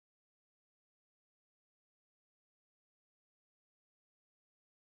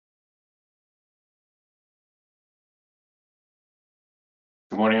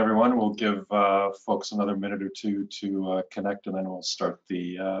morning, everyone. We'll give folks another minute or two to connect, and then we'll start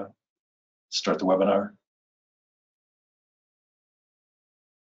the webinar.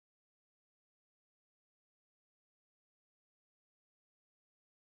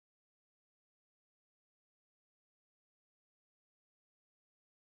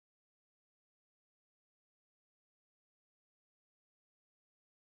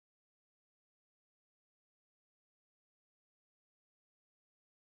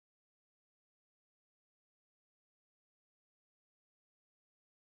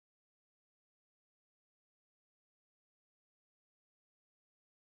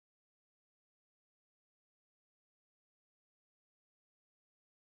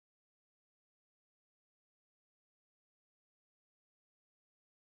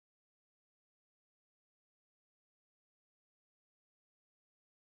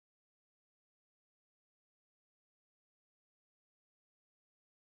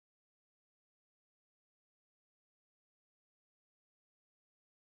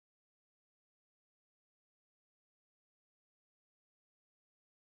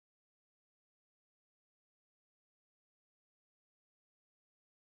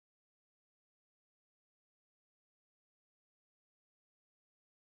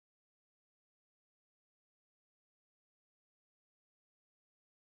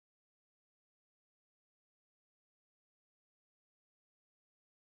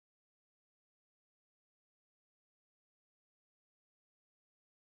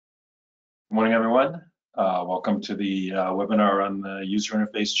 Good morning, everyone. Welcome to the webinar on the user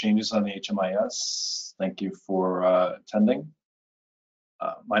interface changes on the HMIS. Thank you for attending.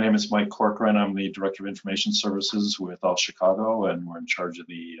 My name is Mike Corcoran. I'm the Director of Information Services with All Chicago, and we're in charge of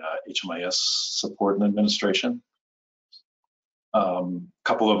the HMIS support and administration.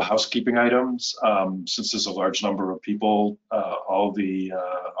 Couple of housekeeping items. Since there's a large number of people, all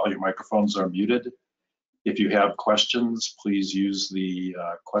your microphones are muted. If you have questions, please use the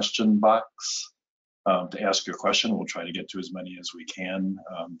question box to ask your question. We'll try to get to as many as we can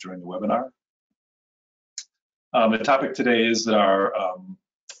during the webinar. The topic today is that our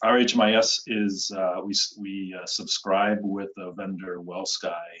HMIS is, we subscribe with the vendor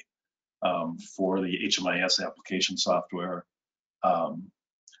WellSky for the HMIS application software.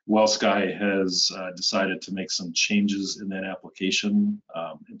 WellSky has decided to make some changes in that application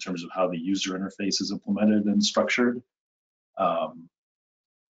in terms of how the user interface is implemented and structured.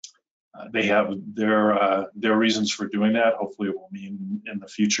 They have their reasons for doing that. Hopefully, it will mean in the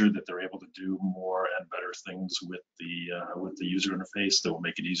future that they're able to do more and better things with the user interface that will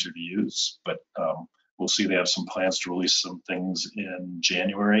make it easier to use. But we'll see they have some plans to release some things in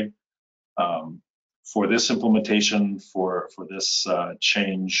January. For this implementation, for this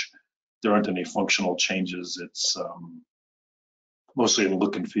change, there aren't any functional changes. It's mostly the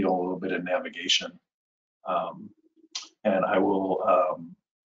look and feel, a little bit of navigation. And I will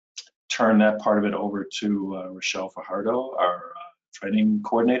turn that part of it over to Rochelle Fajardo, our training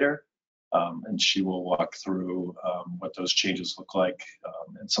coordinator, and she will walk through what those changes look like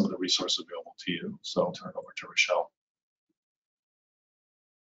and some of the resources available to you. So I'll turn it over to Rochelle.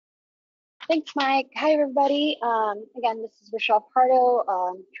 Thanks, Mike. Hi, everybody. Again, this is Rochelle Pardo,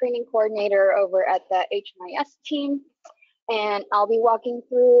 training coordinator over at the HMIS team. And I'll be walking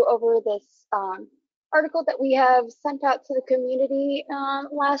through over this article that we have sent out to the community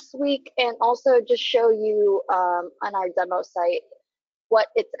last week, and also just show you on our demo site what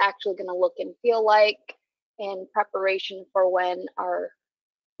it's actually going to look and feel like in preparation for when our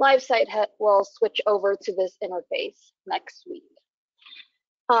live site will switch over to this interface next week.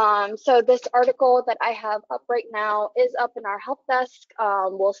 So this article that I have up right now is up in our help desk.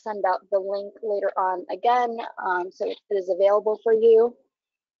 We'll send out the link later on again, so it is available for you.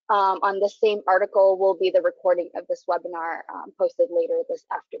 On the same article will be the recording of this webinar posted later this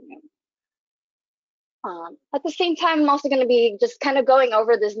afternoon. At the same time, I'm also going to be just kind of going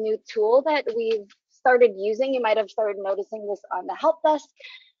over this new tool that we've started using. You might have started noticing this on the help desk.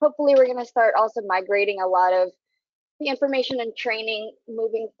 Hopefully, we're going to start also migrating a lot of the information and training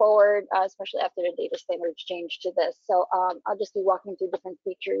moving forward, especially after the data standards change to this. So I'll just be walking through different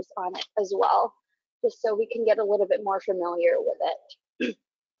features on it as well, just so we can get a little bit more familiar with it.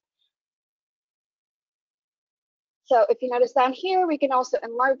 So if you notice down here, we can also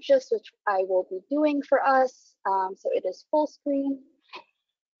enlarge this, which I will be doing for us. So it is full screen.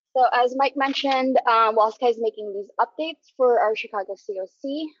 So as Mike mentioned, WellSky is making these updates for our Chicago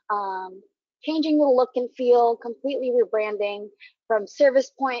COC. Changing the look and feel, completely rebranding from service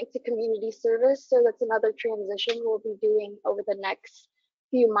point to community service. So that's another transition we'll be doing over the next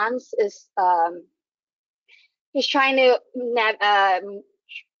few months, is just trying to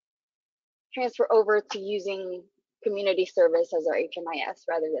transfer over to using community service as our HMIS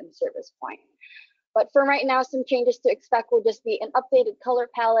rather than service point. But for right now, some changes to expect will just be an updated color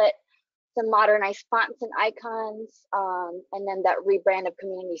palette, some modernized fonts and icons, and then that rebrand of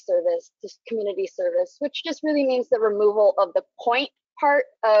community service, which just really means the removal of the point part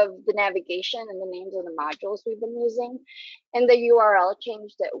of the navigation and the names of the modules we've been using, and the URL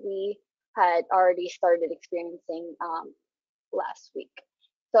change that we had already started experiencing last week.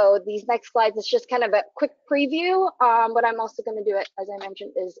 So these next slides is just kind of a quick preview. What I'm also going to do, as I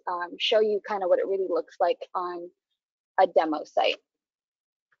mentioned, is show you kind of what it really looks like on a demo site.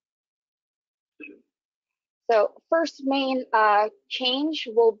 So first main change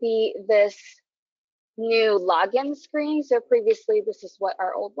will be this new login screen. So previously, this is what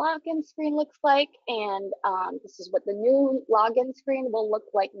our old login screen looks like, and this is what the new login screen will look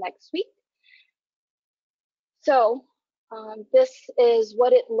like next week. So this is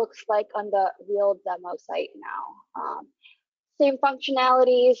what it looks like on the real demo site now. Same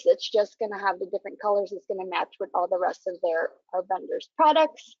functionalities, it's just gonna have the different colors. It's gonna match with all the rest of our vendors'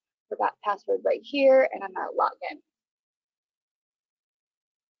 products. Forgot password right here, and I'm gonna log in.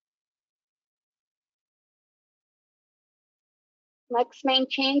 Next main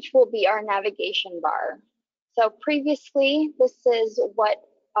change will be our navigation bar. So previously, this is what,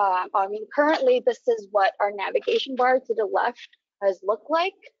 currently this is what our navigation bar to the left has looked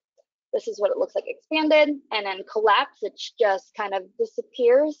like. This is what it looks like expanded, and then collapse, it just kind of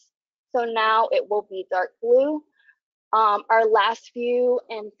disappears. So now it will be dark blue. Our last view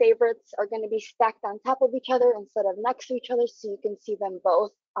and favorites are going to be stacked on top of each other instead of next to each other, so you can see them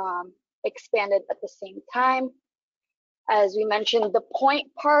both expanded at the same time. As we mentioned, the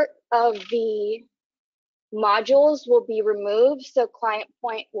point part of the modules will be removed. So client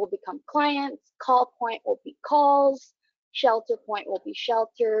point will become clients, call point will be calls, shelter point will be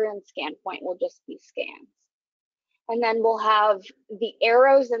shelter, and scan point will just be scans. And then we'll have the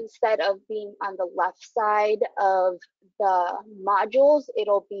arrows, instead of being on the left side of the modules,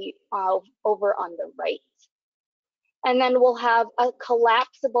 it'll be over on the right. And then we'll have a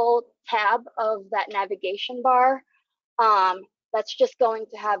collapsible tab of that navigation bar. That's just going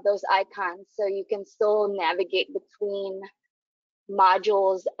to have those icons, so you can still navigate between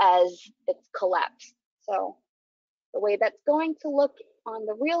modules as it's collapsed. So the way that's going to look on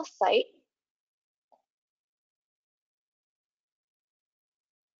the real site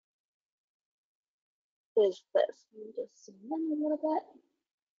is this. Let me just zoom in a little bit.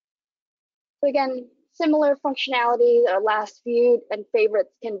 So again, similar functionality. Our last viewed and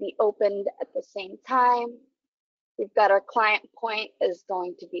favorites can be opened at the same time. We've got our client point is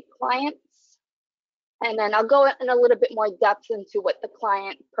going to be clients. And then I'll go in a little bit more depth into what the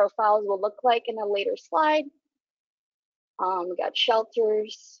client profiles will look like in a later slide. We got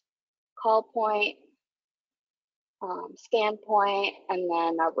shelters, call point, scan point, and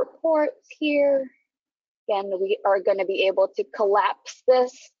then our reports here. Again, we are going to be able to collapse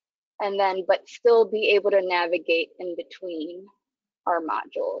this and then, but still be able to navigate in between our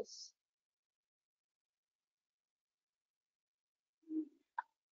modules.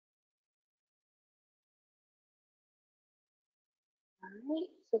 All right,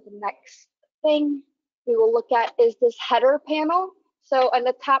 so the next thing we will look at is this header panel. So on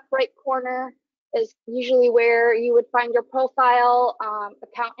the top right corner is usually where you would find your profile,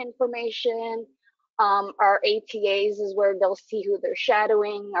 account information. Our ATAs is where they'll see who they're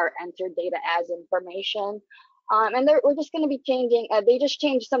shadowing, or enter data as information. And we're just going to be changing, they just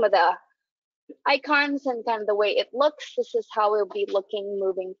changed some of the icons and kind of the way it looks. This is how it'll be looking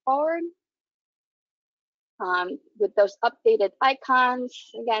moving forward. With those updated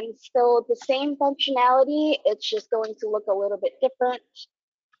icons, again, still the same functionality, it's just going to look a little bit different.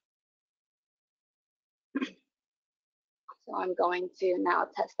 So I'm going to now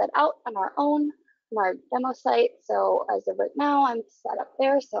test that out on our demo site. So as of right now, I'm set up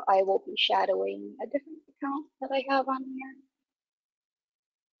there, so I will be shadowing a different account that I have on here.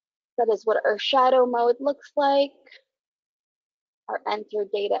 That is what our shadow mode looks like. Our enter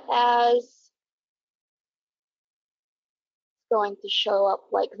data as going to show up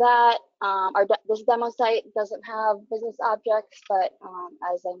like that. This demo site doesn't have business objects, but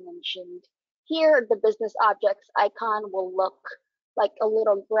as I mentioned here, the business objects icon will look like a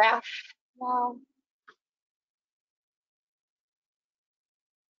little graph now.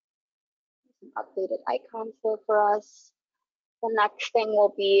 Some updated icons there for us. The next thing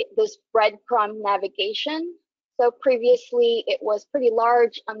will be this breadcrumb navigation. So previously it was pretty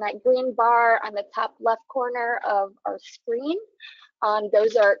large on that green bar on the top left corner of our screen.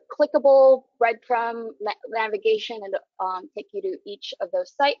 Those are clickable breadcrumb navigation and take you to each of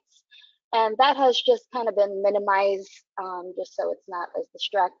those sites. And that has just kind of been minimized just so it's not as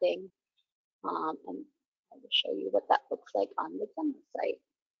distracting. And I will show you what that looks like on the demo site.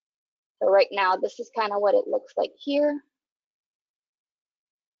 So right now, this is kind of what it looks like here.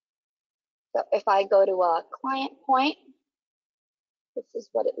 So if I go to a client point, this is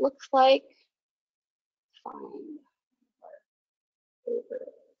what it looks like. Find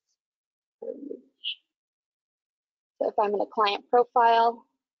over. So if I'm in a client profile,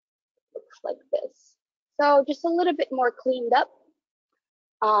 it looks like this. So just a little bit more cleaned up,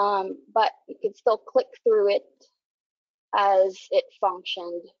 but you can still click through it as it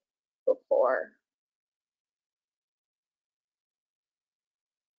functioned before.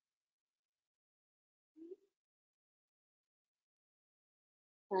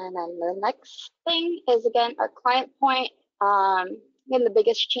 And then the next thing is, again, our client point. Again, the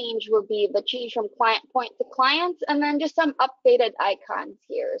biggest change will be the change from client point to clients, and then just some updated icons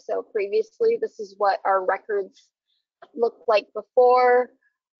here. So previously, this is what our records looked like before.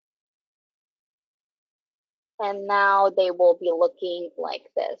 And now they will be looking like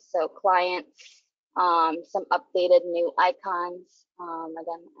this. So clients, some updated new icons.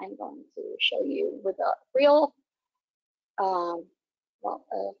 Again, I'm going to show you with a real, a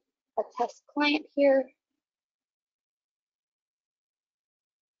test client here.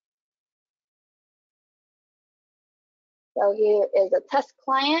 So here is a test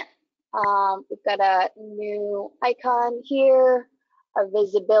client. We've got a new icon here. Our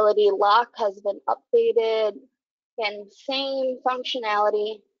visibility lock has been updated. Again, same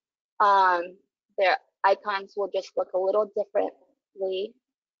functionality. Their icons will just look a little differently.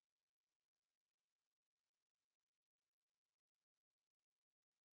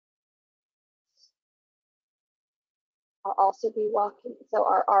 I'll also be walking, so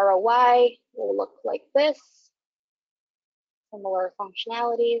our ROI will look like this. Similar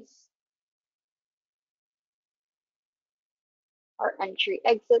functionalities. Our entry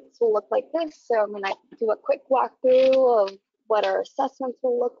exits will look like this. So I'm gonna do a quick walkthrough of what our assessments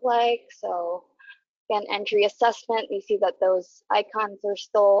will look like. So again, entry assessment, you see that those icons are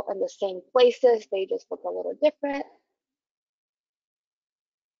still in the same places. They just look a little different.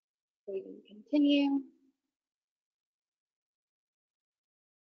 We can continue.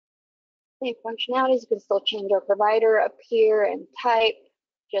 Same functionalities, you can still change our provider up here and type,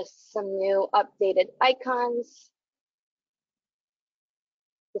 just some new updated icons.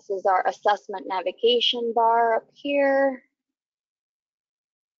 This is our assessment navigation bar up here.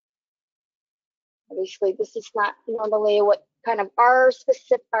 Obviously, this is not normally what kind of our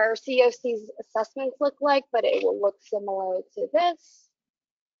COC's assessments look like, but it will look similar to this.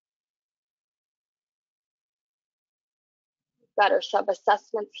 Got our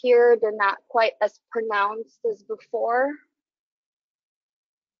sub-assessments here. They're not quite as pronounced as before.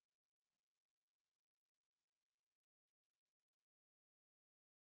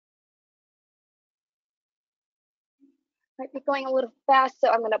 Might be going a little fast, so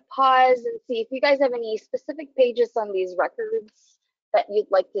I'm going to pause and see if you guys have any specific pages on these records that you'd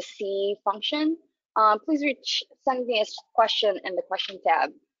like to see function. Please send me a question in the question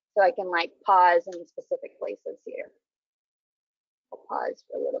tab so I can like pause in specific places here. I'll pause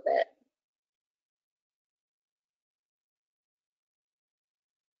for a little bit.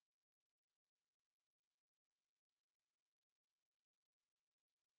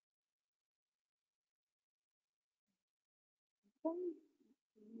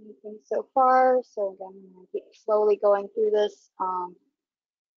 Anything so far? So again, I'm going to keep slowly going through this.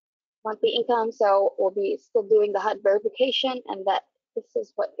 Monthly income, so we'll be still doing the HUD verification, and that this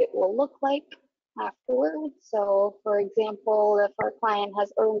is what it will look like afterwards. So for example, if our client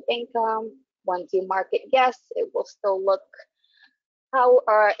has earned income, once you mark it yes, it will still look how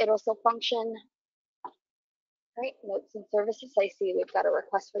it'll still function. Right, notes and services, I see we've got a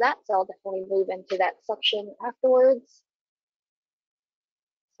request for that, so I'll definitely move into that section afterwards.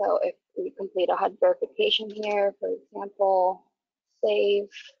 So if we complete a HUD verification here, for example, save,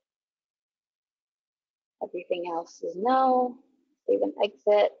 everything else is no, save and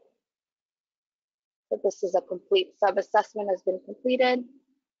exit. So this is a complete sub-assessment has been completed.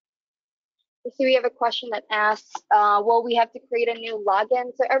 You see we have a question that asks, will we have to create a new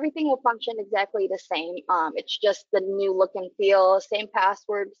login? So everything will function exactly the same. It's just the new look and feel, same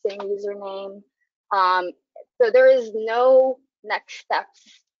password, same username. So there is no next steps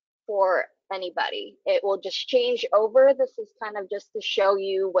for anybody. It will just change over. This is kind of just to show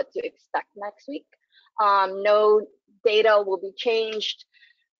you what to expect next week. No data will be changed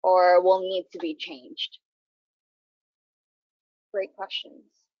or will need to be changed. Great questions.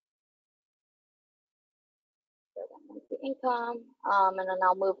 the income, and then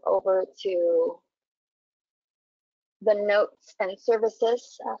I'll move over to the notes and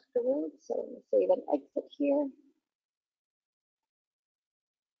services afterwards. So let me save and exit here.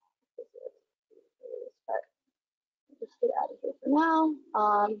 Just get out of here for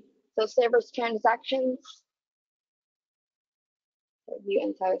now. So service transactions, so view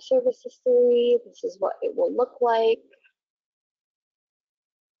entire service history. This is what it will look like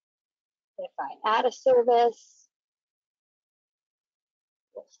if I add a service.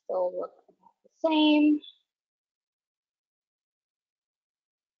 It will still look about the same.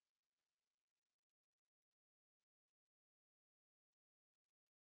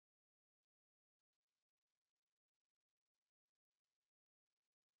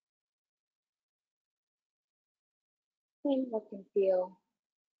 Same look and feel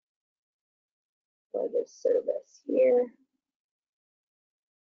for this service here.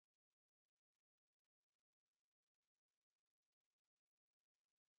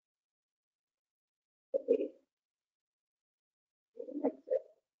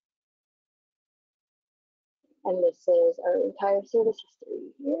 And this is our entire service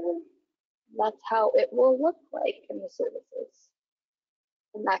history here. That's how it will look like in the services.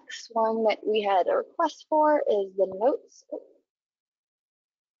 The next one that we had a request for is the notes.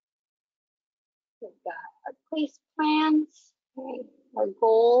 We've got our place plans, okay, our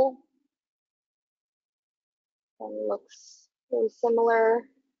goal, and looks very similar.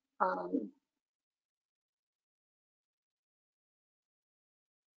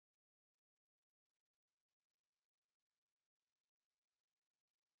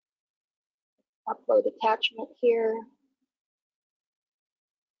 Upload attachment here.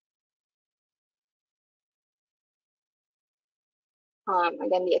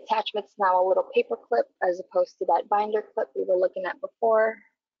 Again, the attachment's now a little paper clip as opposed to that binder clip we were looking at before.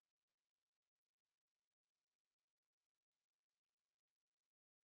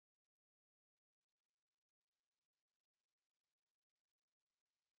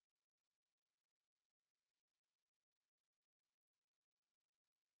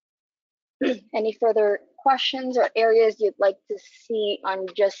 Any further questions or areas you'd like to see on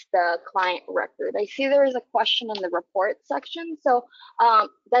just the client record? I see there is a question in the report section, so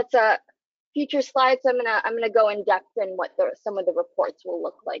that's a future slide. So I'm gonna go in depth in what some of the reports will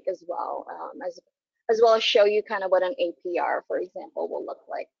look like as well, as well as show you kind of what an APR, for example, will look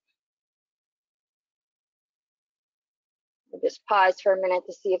like. We'll just pause for a minute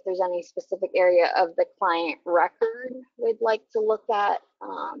to see if there's any specific area of the client record we'd like to look at.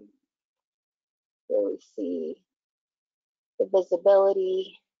 Here we see the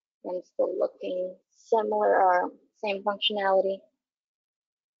visibility and still looking similar or same functionality.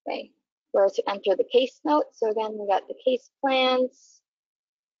 Okay, where to enter the case notes. So again, we got the case plans,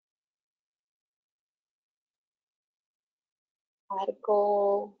 add a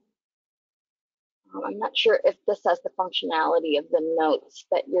goal. I'm not sure if this has the functionality of the notes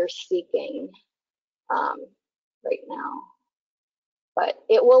that you're seeking right now, but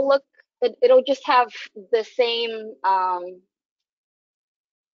it will look, it'll just have the same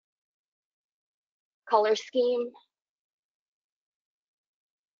color scheme.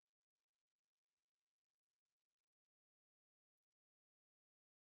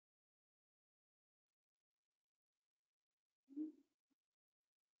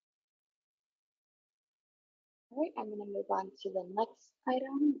 All right, I'm going to move on to the next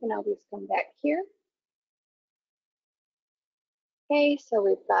item, and I'll just come back here. Okay, so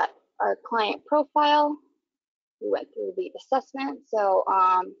we've got our client profile. We went through the assessment. So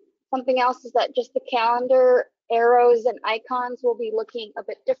something else is that just the calendar arrows and icons will be looking a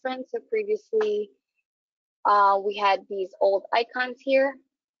bit different. So previously we had these old icons here.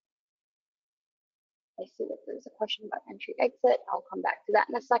 I see that there's a question about entry exit. I'll come back to that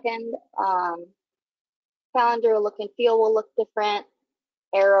in a second. Calendar look and feel will look different.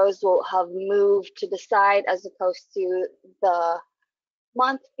 Arrows will have moved to the side as opposed to the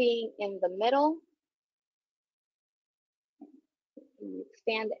month being in the middle.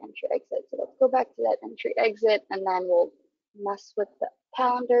 Expand the entry exit. So let's go back to that entry exit and then we'll mess with the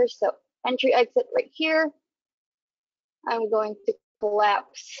calendar. So entry exit right here. I'm going to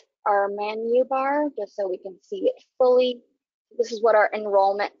collapse our menu bar just so we can see it fully. This is what our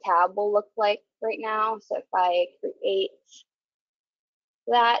enrollment tab will look like right now. So if I create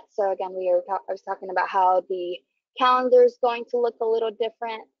that, so again, I was talking about how the calendar is going to look a little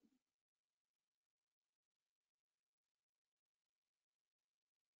different.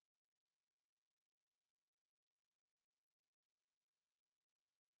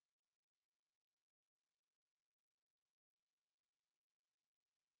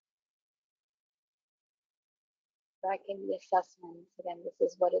 tracking the assessments. Again, this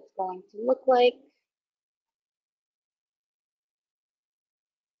is what it's going to look like.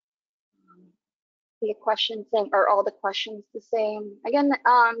 The questions same, are all the questions the same? Again,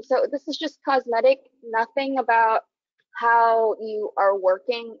 so this is just cosmetic, nothing about how you are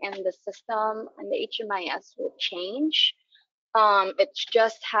working in the system and the HMIS will change. It's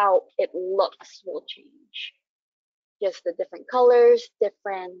just how it looks will change. Just the different colors,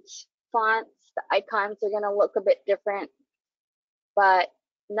 different fonts, the icons are gonna look a bit different, but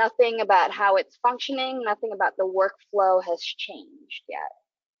nothing about how it's functioning, nothing about the workflow has changed yet.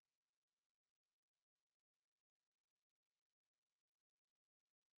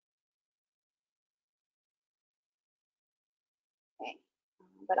 Okay,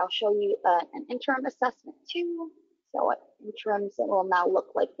 but I'll show you an interim assessment too. So what interims, it will now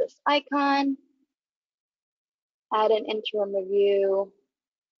look like this icon. Add an interim review.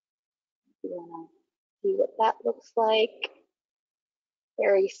 If you wanna see what that looks like.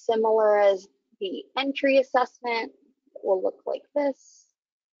 Very similar as the entry assessment. It will look like this.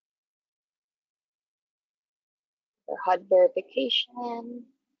 Our HUD verification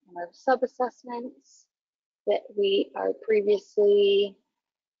and our sub-assessments that we are previously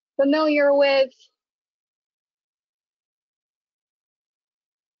familiar with.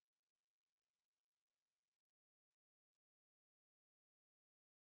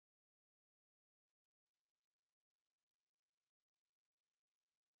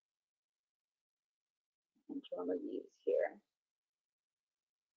 Interim reviews here.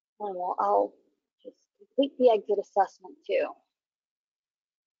 And I'll just complete the exit assessment too.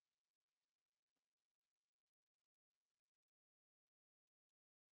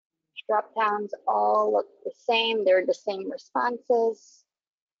 Drop downs all look the same. They're the same responses.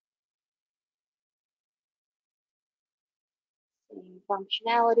 Same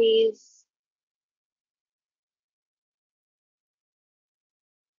functionalities.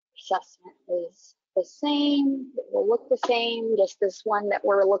 Assessment is the same. It will look the same. Just this one that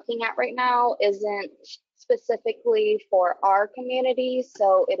we're looking at right now isn't specifically for our community.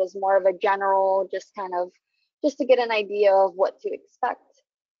 So it is more of a general, just to get an idea of what to expect.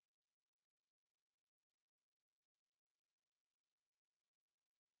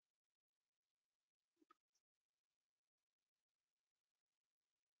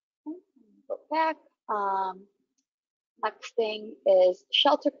 Go back. Next thing is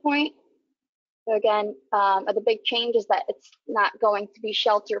shelter point. So again, the big change is that it's not going to be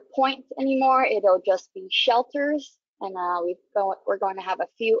shelter points anymore. It'll just be shelters, and we're going to have a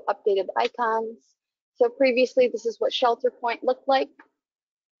few updated icons. So previously, this is what shelter point looked like.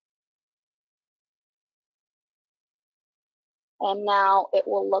 And now it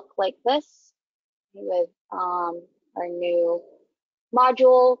will look like this with our new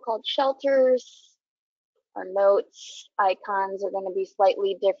module called shelters. Our notes icons are going to be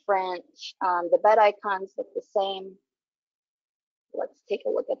slightly different. The bed icons look the same. Let's take a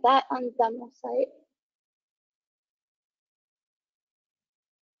look at that on the demo site.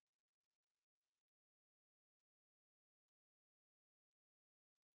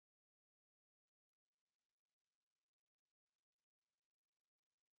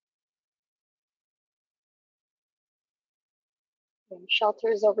 And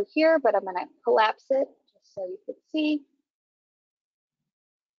shelters over here, but I'm going to collapse it just so you can see.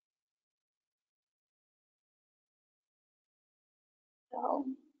 So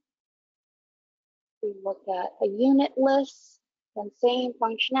we look at a unit list and same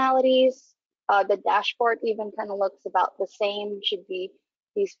functionalities. The dashboard even kind of looks about the same. Should be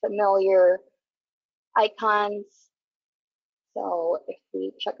these familiar icons. So if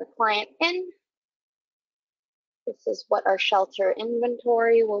we check a client in, this is what our shelter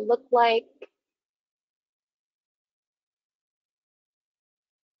inventory will look like.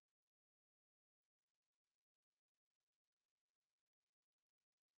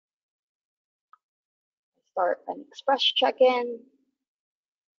 Start an express check-in.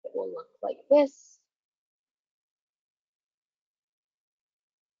 It will look like this.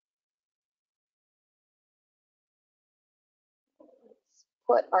 Let's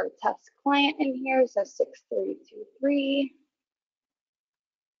put our test client in here, so 6323.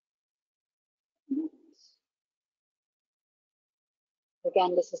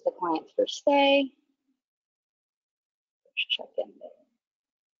 Again, this is the client's first stay. Let's check in there.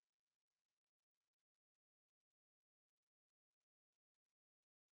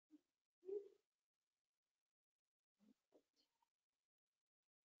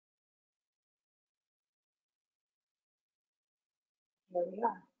 There we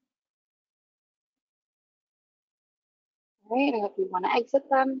are. All right, and if we want to exit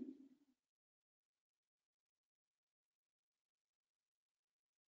them,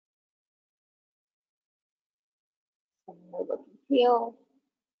 No look and feel.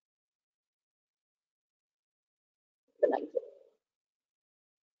 The next.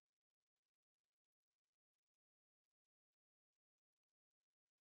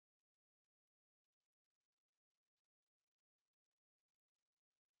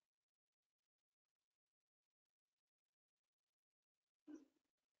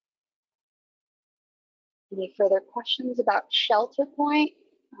 Any further questions about Shelter Point?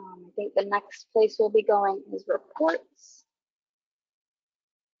 I think the next place we'll be going is reports.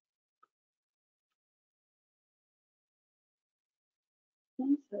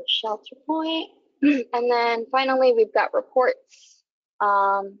 Okay, so Shelter Point. And then finally, we've got reports.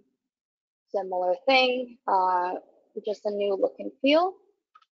 Similar thing, just a new look and feel.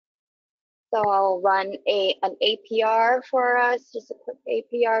 So I'll run an APR for us, just a quick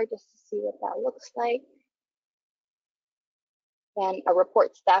APR just to see what that looks like. And a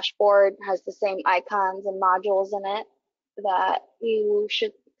reports dashboard has the same icons and modules in it that you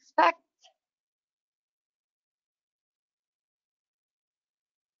should expect.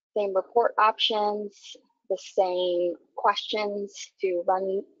 Same report options, the same questions to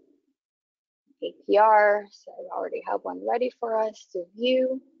run APR. So I already have one ready for us to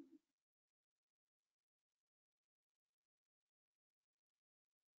view.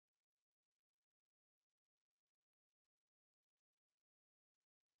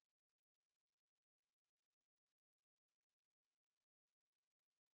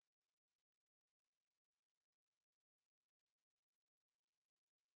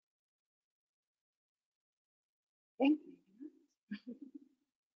 Okay.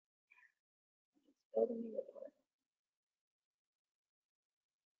 Build a new report.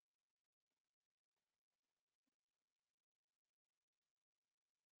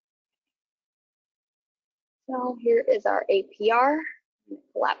 So here is our APR.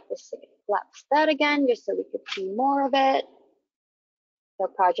 Collapse that again just so we could see more of it. The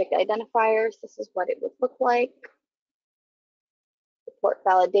project identifiers, this is what it would look like. Report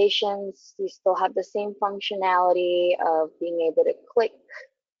validations, you still have the same functionality of being able to click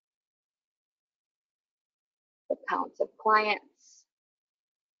the counts of clients.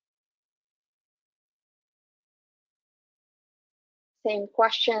 Same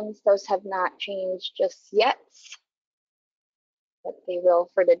questions, those have not changed just yet, but they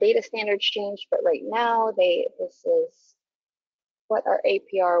will for the data standards change. But right now, this is what our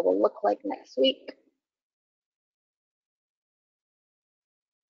APR will look like next week.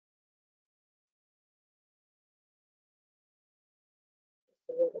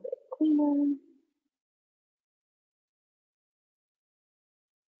 Just a little bit cleaner.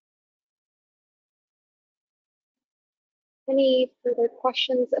 Any further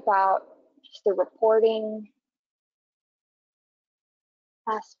questions about just the reporting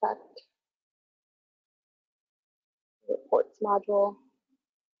aspect? Reports module.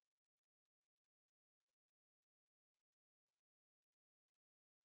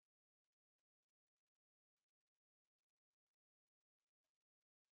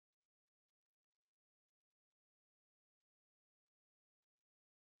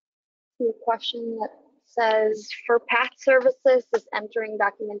 A question that says, for path services, is entering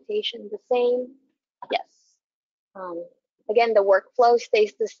documentation the same? Yes. Again, the workflow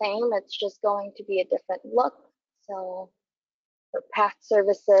stays the same. It's just going to be a different look. So for path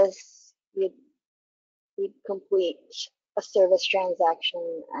services, you'd complete a service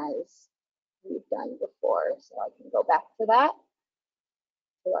transaction as we've done before. So I can go back to that,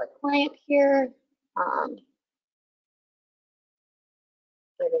 to our client here.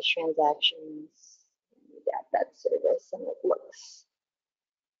 Service transactions, get that service, and it looks,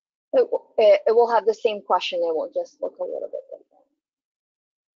 it will have the same question, it will just look a little bit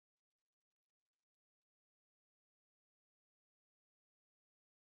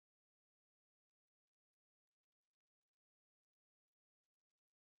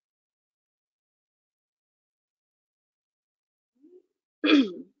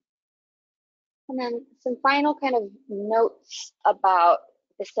different. And then some final kind of notes about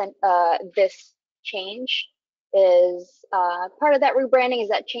this change is part of that rebranding is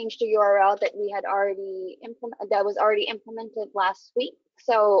that change to URL that we had already that was already implemented last week.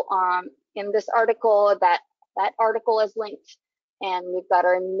 So in this article, that article is linked, and we've got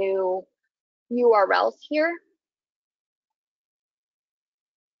our new URLs here.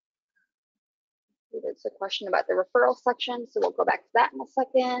 There's a question about the referral section, so we'll go back to that in a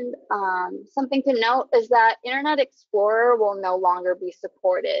second. Something to note is that Internet Explorer will no longer be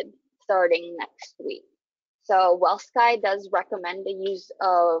supported starting next week. So WellSky does recommend the use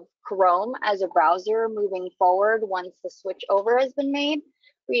of Chrome as a browser moving forward once the switch over has been made.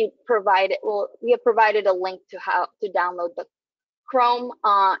 we have provided a link to how to download the Chrome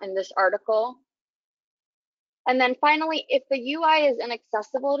in this article. And then finally, if the UI is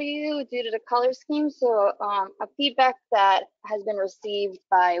inaccessible to you due to the color scheme, so a feedback that has been received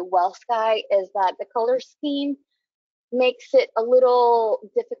by WellSky is that the color scheme makes it a little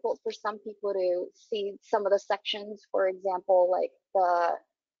difficult for some people to see some of the sections, for example, like the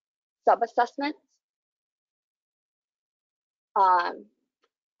sub-assessments.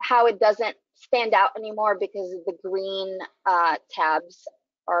 How it doesn't stand out anymore because the green tabs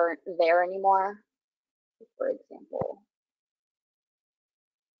aren't there anymore, for example.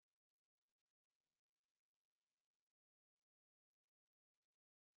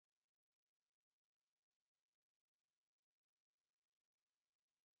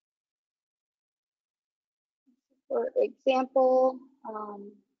 For example,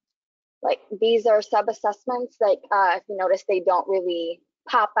 like these are sub-assessments, like if you notice, they don't really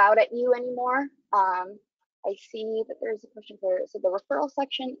pop out at you anymore. I see that there's a question for so the referral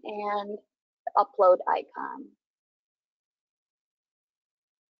section and the upload icon.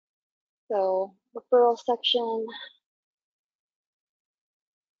 So referral section,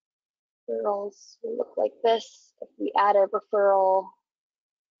 referrals will look like this. If we add a referral,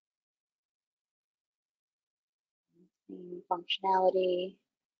 functionality.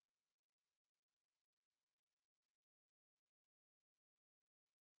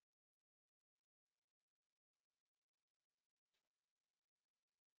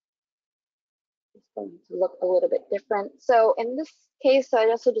 It's going to look a little bit different. So in this case, I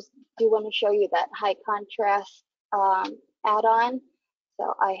also just do want to show you that high contrast add-on.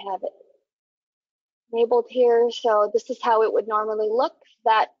 So I have it enabled here. So this is how it would normally look.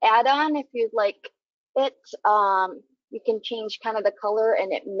 That add-on, if you'd like it, you can change kind of the color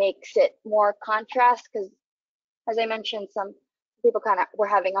and it makes it more contrast, because as I mentioned, some people kind of were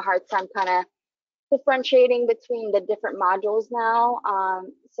having a hard time kind of differentiating between the different modules now.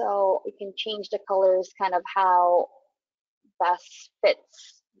 So you can change the colors kind of how best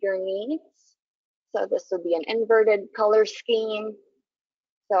fits your needs. So this would be an inverted color scheme.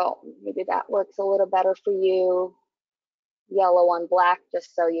 So maybe that works a little better for you. Yellow on black,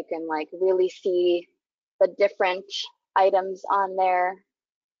 just so you can like really see the different items on there.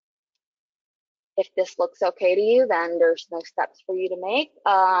 If this looks okay to you, then there's no steps for you to make.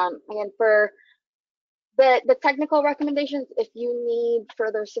 Again, for the technical recommendations, if you need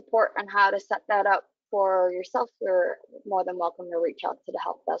further support on how to set that up for yourself, you're more than welcome to reach out to the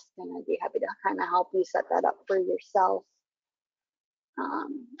help desk, and I'd be happy to kind of help you set that up for yourself.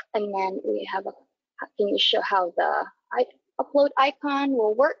 And then we have can you show how the upload icon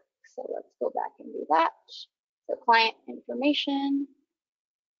will work? So let's go back and do that. So client information.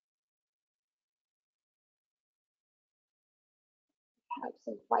 Have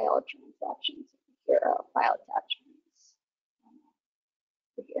some file transactions here, file attachments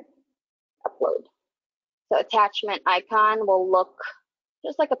here, upload. So attachment icon will look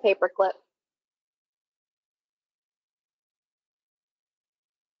just like a paperclip.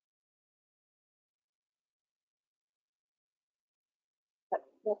 But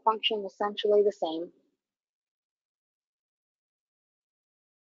will function essentially the same.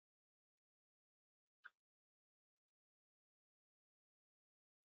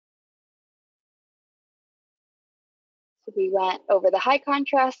 So we went over the high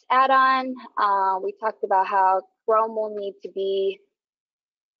contrast add-on. We talked about how Chrome will need to be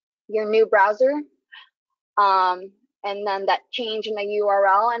your new browser. And then that change in the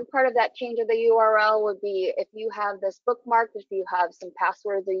URL, and part of that change of the URL would be if you have this bookmarked, if you have some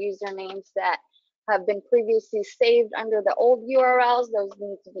passwords or usernames that have been previously saved under the old URLs, those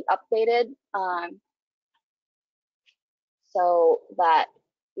need to be updated so that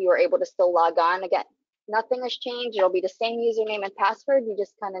you are able to still log on. Again, nothing has changed. It'll be the same username and password. You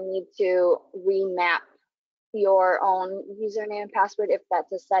just kind of need to remap your own username and password if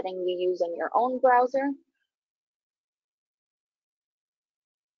that's a setting you use in your own browser.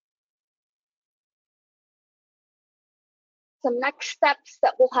 Some next steps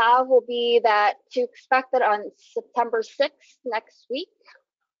that we'll have will be that to expect that on September 6th, next week,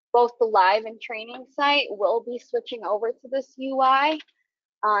 both the live and training site will be switching over to this UI,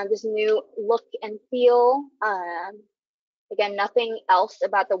 this new look and feel. Again, nothing else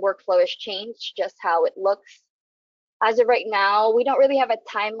about the workflow has changed, just how it looks. As of right now, we don't really have a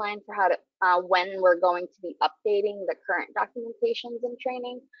timeline for how to when we're going to be updating the current documentations and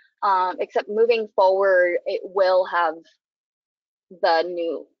training, except moving forward, it will have the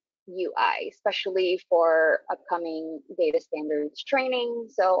new UI, especially for upcoming data standards training.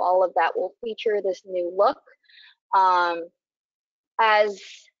 So all of that will feature this new look. as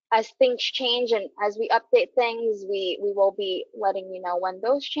as things change and as we update things, we will be letting you know when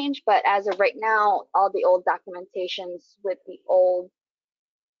those change. But as of right now, all the old documentations with the old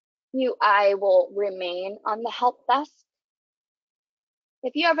UI will remain on the help desk.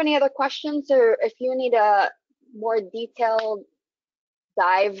 If you have any other questions or if you need a more detailed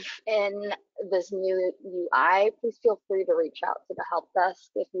dive in this new UI, please feel free to reach out to the help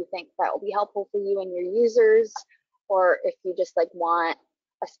desk if you think that will be helpful for you and your users, or if you just like want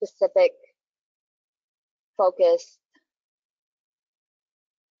a specific focused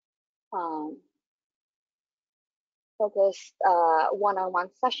one-on-one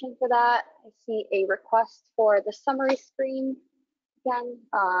session for that. I see a request for the summary screen again.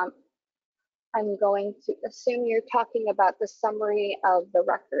 I'm going to assume you're talking about the summary of the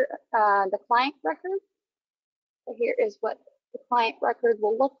record, the client record. So here is what the client record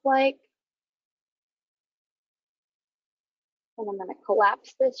will look like. And I'm going to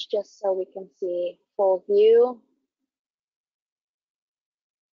collapse this just so we can see full view.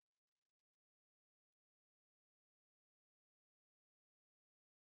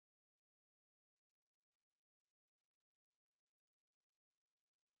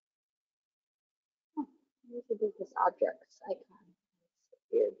 I need to do this objects icon. It's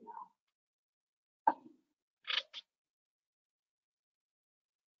weird now.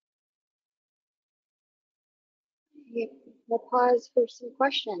 We'll pause for some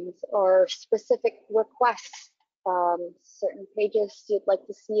questions or specific requests. Certain pages you'd like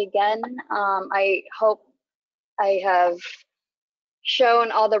to see again. I hope I have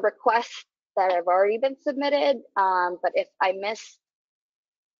shown all the requests that have already been submitted, but if I missed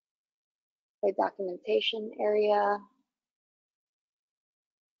a documentation area,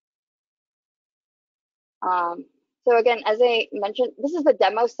 so again, as I mentioned, this is the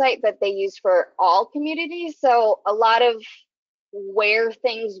demo site that they use for all communities. So a lot of where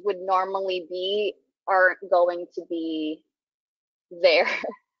things would normally be aren't going to be there.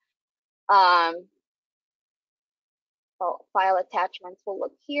 Well, file attachments will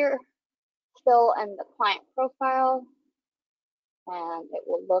look here, still in the client profile, and it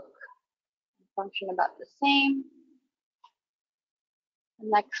will look and function about the same. The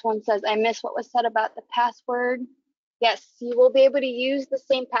next one says, I missed what was said about the password. Yes, you will be able to use the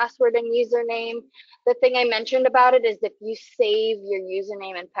same password and username. The thing I mentioned about it is if you save your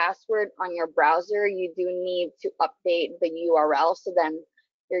username and password on your browser, you do need to update the URL so then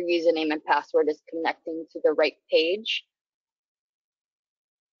your username and password is connecting to the right page.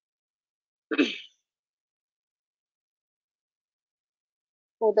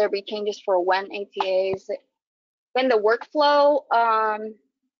 Will there be changes for when ATAs? Then the workflow,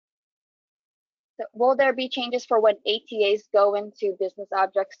 will there be changes for when ATAs go into business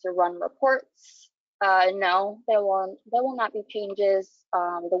objects to run reports? No, there will not be changes.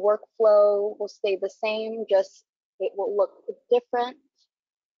 The workflow will stay the same, just it will look different.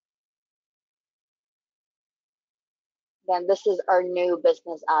 Then this is our new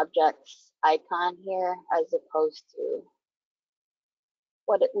business objects icon here, as opposed to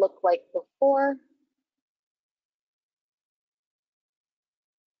what it looked like before.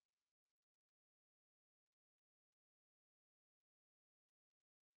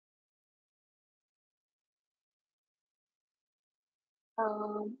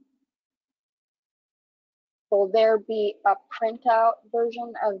 Will there be a printout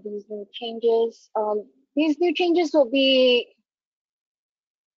version of these new changes? These new changes will be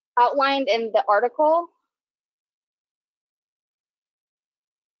outlined in the article.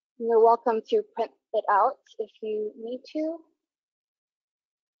 You're welcome to print it out if you need to.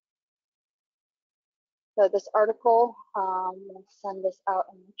 So this article, we'll send this out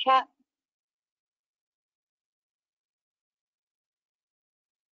in the chat.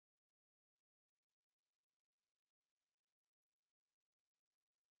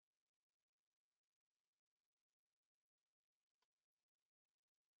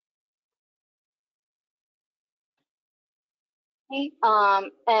 Okay,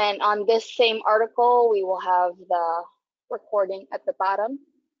 and on this same article, we will have the recording at the bottom.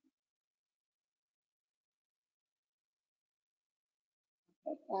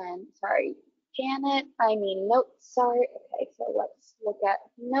 And sorry, Janet, I mean notes, sorry. Okay, so let's look at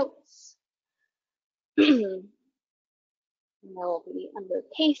notes. And they'll be under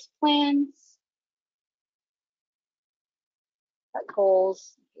case plans,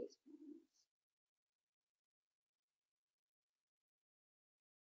 goals, case plans.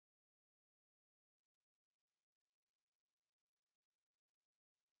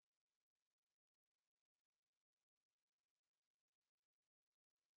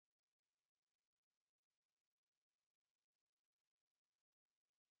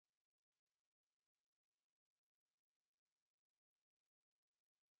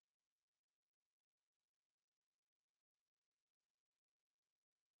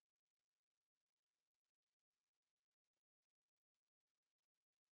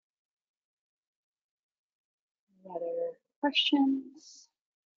 other questions,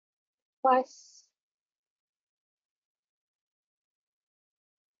 requests?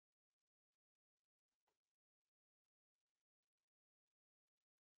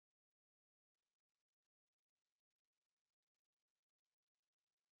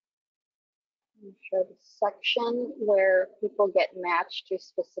 Show the section where people get matched to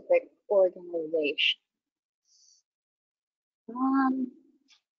specific organizations. Can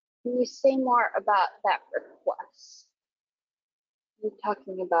you say more about that request? You're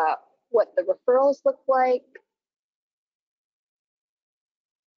talking about what the referrals look like.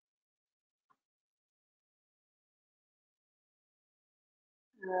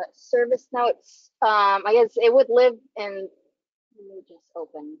 Service notes, I guess it would live in, let me just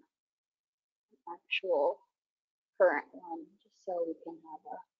open an actual current one just so we can have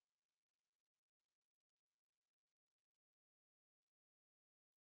a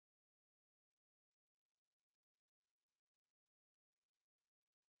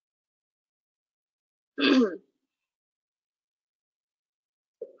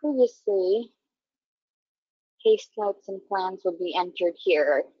previously case notes and plans would be entered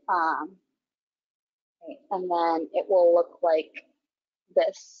here, and then it will look like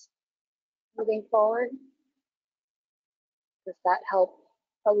this moving forward. Does that help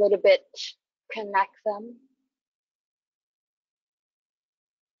a little bit connect them?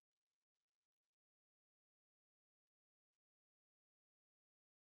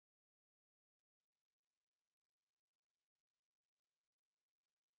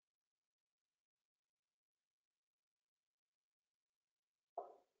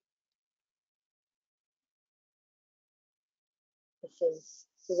 This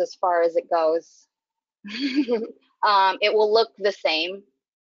is as far as it goes. It will look the same.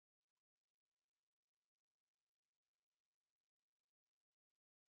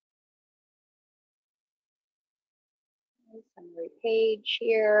 Summary page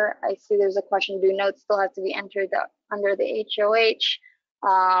here. I see there's a question, do notes still have to be entered under the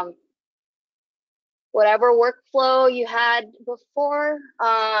HOH? Whatever workflow you had before,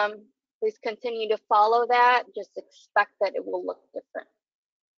 please continue to follow that. Just expect that it will look different.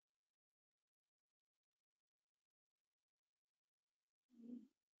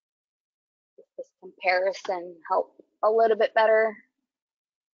 Does this comparison help a little bit better?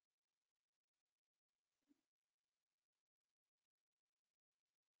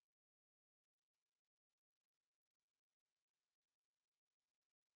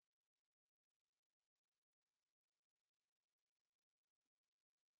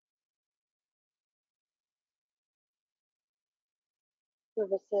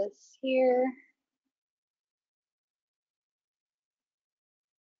 Services here.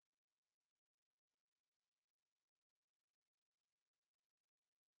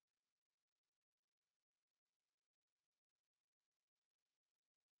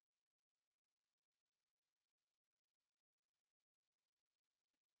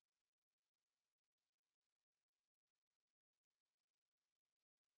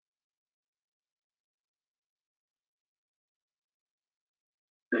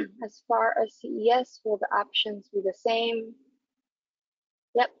 As far as CES, will the options be the same?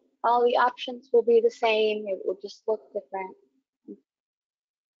 Yep, all the options will be the same. It will just look different.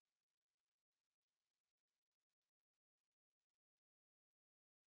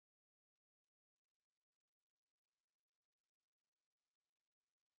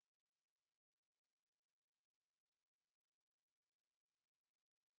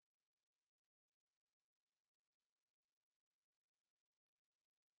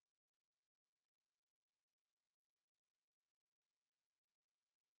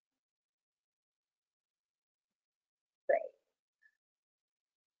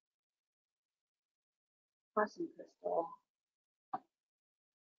 Great. Awesome, Crystal.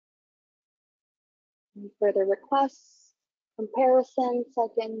 Any further requests, comparisons I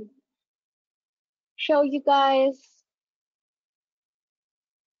can show you guys?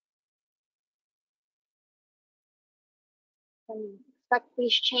 Expect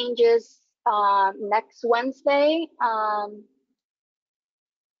these changes next Wednesday.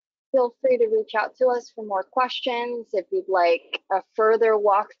 Feel free to reach out to us for more questions. If you'd like a further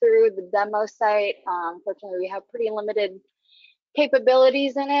walkthrough the demo site, unfortunately we have pretty limited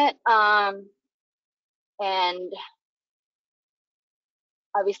capabilities in it. And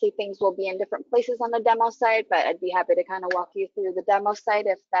obviously things will be in different places on the demo site, but I'd be happy to kind of walk you through the demo site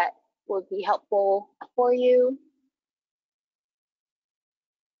if that would be helpful for you.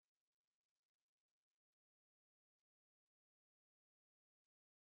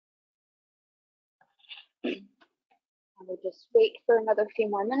 we'll just wait for another few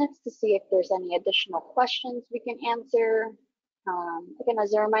more minutes to see if there's any additional questions we can answer. Again,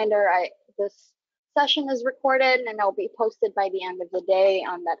 as a reminder, this session is recorded and it'll be posted by the end of the day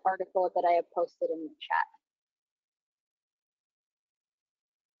on that article that I have posted in the chat.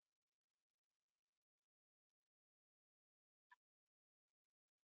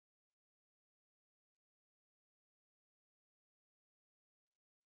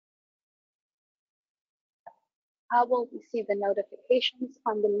 How will we see the notifications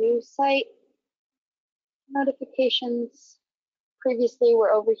on the news site? Notifications previously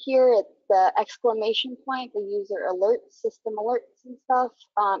were over here at the exclamation point, the user alerts, system alerts and stuff.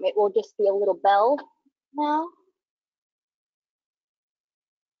 It will just be a little bell now.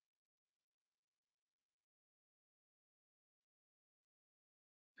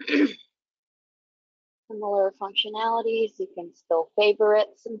 Similar functionalities, you can still favorite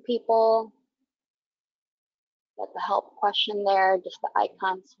some people. Got the help question there, just the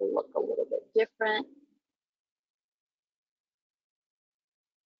icons will look a little bit different.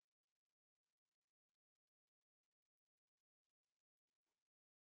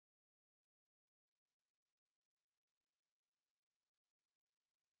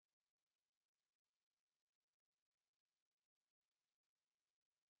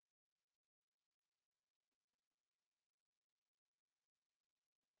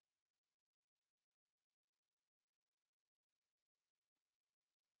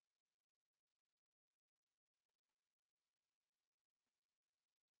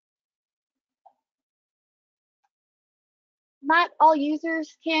 Not all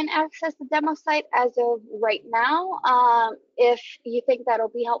users can access the demo site as of right now. If you think that'll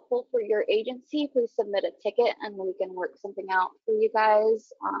be helpful for your agency, please submit a ticket and we can work something out for you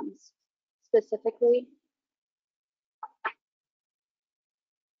guys specifically.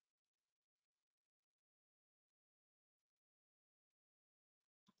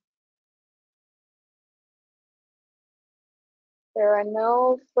 There are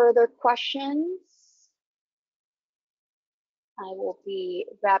no further questions. I will be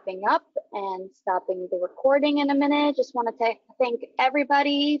wrapping up and stopping the recording in a minute. Just want to thank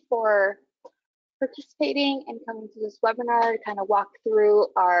everybody for participating and coming to this webinar to kind of walk through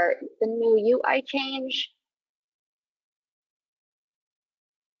the new UI change.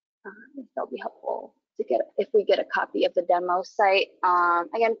 That'll be helpful to get if we get a copy of the demo site.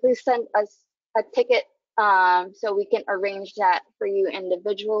 Again, please send us a ticket so we can arrange that for you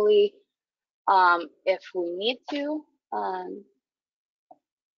individually if we need to.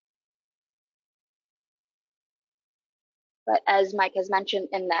 But as Mike has mentioned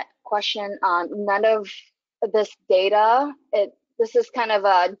in that question, none of this data, this is kind of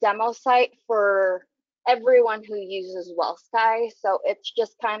a demo site for everyone who uses WellSky. So it's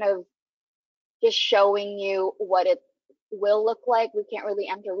just kind of just showing you what it will look like. We can't really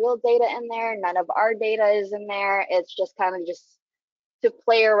enter real data in there. None of our data is in there. It's just kind of just to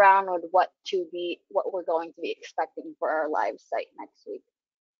play around with what we're going to be expecting for our live site next week.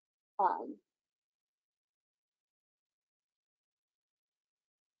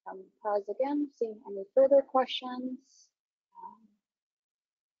 Pause again, seeing any further questions.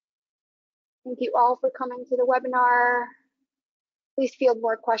 Thank you all for coming to the webinar. Please field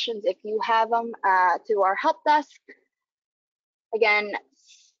more questions if you have them to our help desk. Again,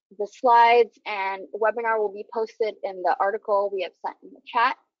 the slides and webinar will be posted in the article we have sent in the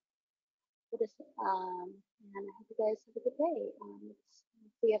chat. And I hope you guys have a good day. Let's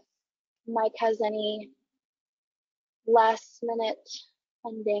see if Mike has any last minute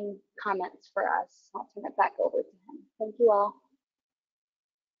ending comments for us. I'll turn it back over to him. Thank you all.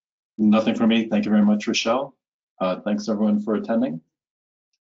 Nothing for me. Thank you very much, Rochelle. Thanks everyone for attending.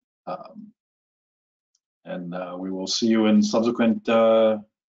 And we will see you in subsequent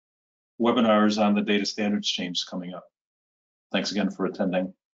webinars on the data standards change coming up. Thanks again for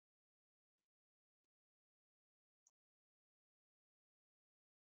attending.